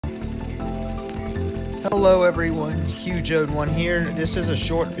Hello everyone, HugeOde1 here. This is a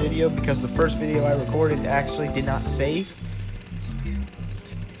short video because the first video I recorded actually did not save.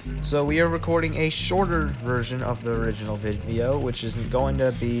 So we are recording a shorter version of the original video, which is going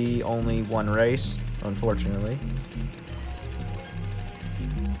to be only one race, unfortunately.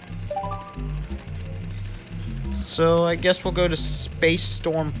 So I guess we'll go to Space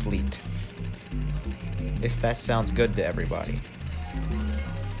Storm Fleet, if that sounds good to everybody.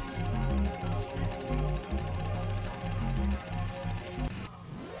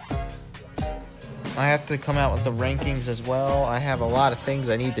 I have to come out with the rankings as well. I have a lot of things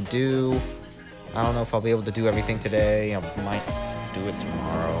I need to do. I don't know if I'll be able to do everything today. I might do it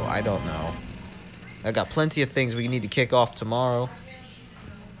tomorrow. I don't know. I got plenty of things we need to kick off tomorrow.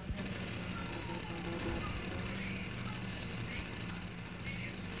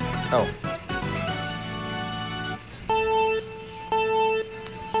 Oh.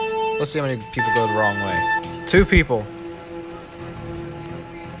 Let's see how many people go the wrong way. 2 people.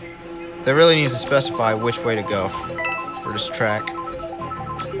 They really need to specify which way to go for this track.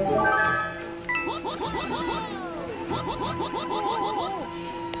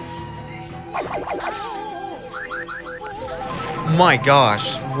 My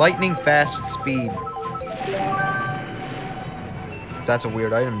gosh, lightning fast speed. That's a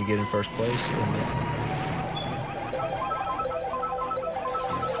weird item to get in first place, isn't it?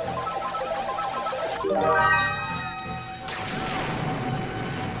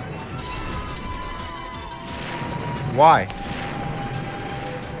 Why?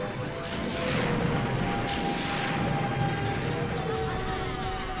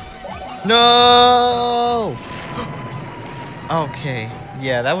 No! Okay,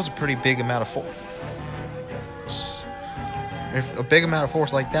 yeah, that was a pretty big amount of force. If a big amount of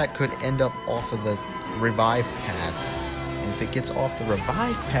force like that could end up off of the revive pad. And if it gets off the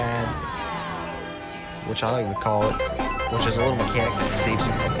revive pad, which I like to call it, which is a little mechanic that saves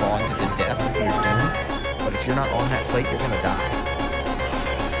you from falling to the death if you're doomed. But if you're not on that plate, you're gonna die.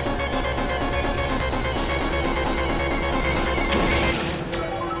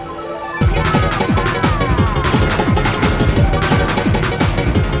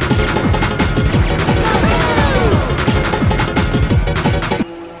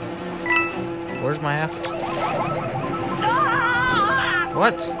 Where's my apple?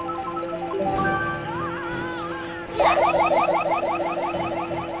 What?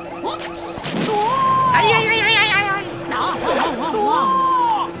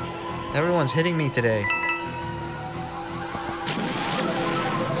 Everyone's hitting me today.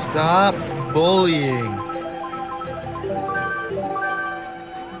 Stop bullying.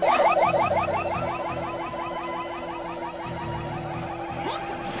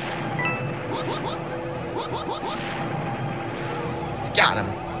 Got him.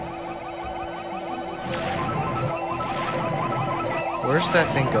 Where's that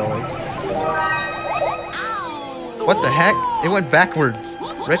thing going? What the heck? It went backwards.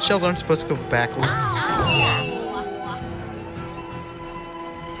 Red shells aren't supposed to go backwards.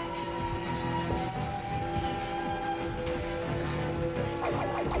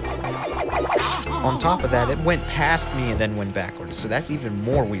 On top of that, it went past me and then went backwards. So that's even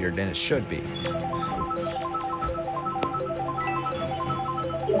more weird than it should be.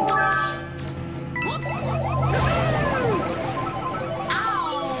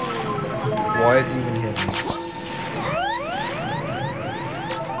 Why it even hit me?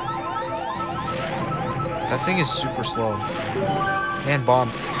 That thing is super slow. And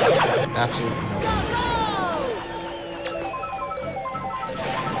bombed. Absolutely no.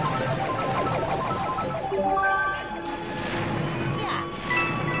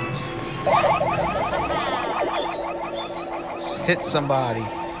 Just hit somebody.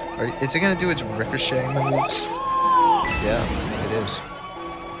 Is it gonna do its ricochet moves? Yeah, it is.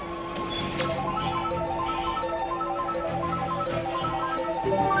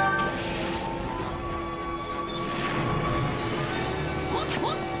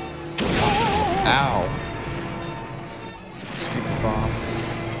 Ow. Stupid bomb.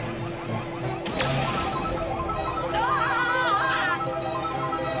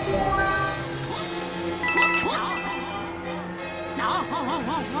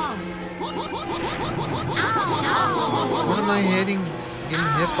 What am I getting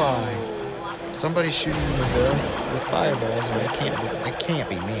hit by? Somebody's shooting me with fireballs, and it can't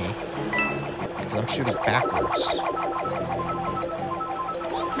be me. Because I'm shooting backwards.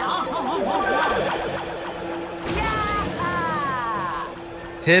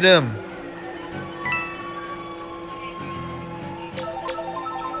 Hit him!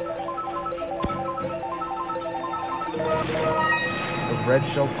 The red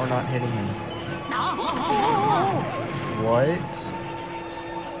shells are not hitting me. What?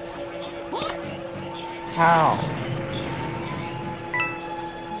 How?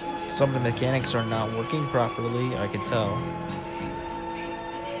 Some of the mechanics are not working properly, I can tell.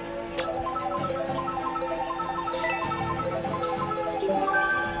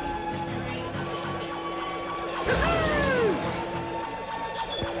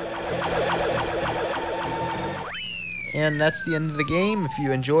 And that's the end of the game. If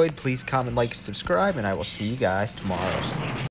you enjoyed, please comment, like, subscribe, and I will see you guys tomorrow.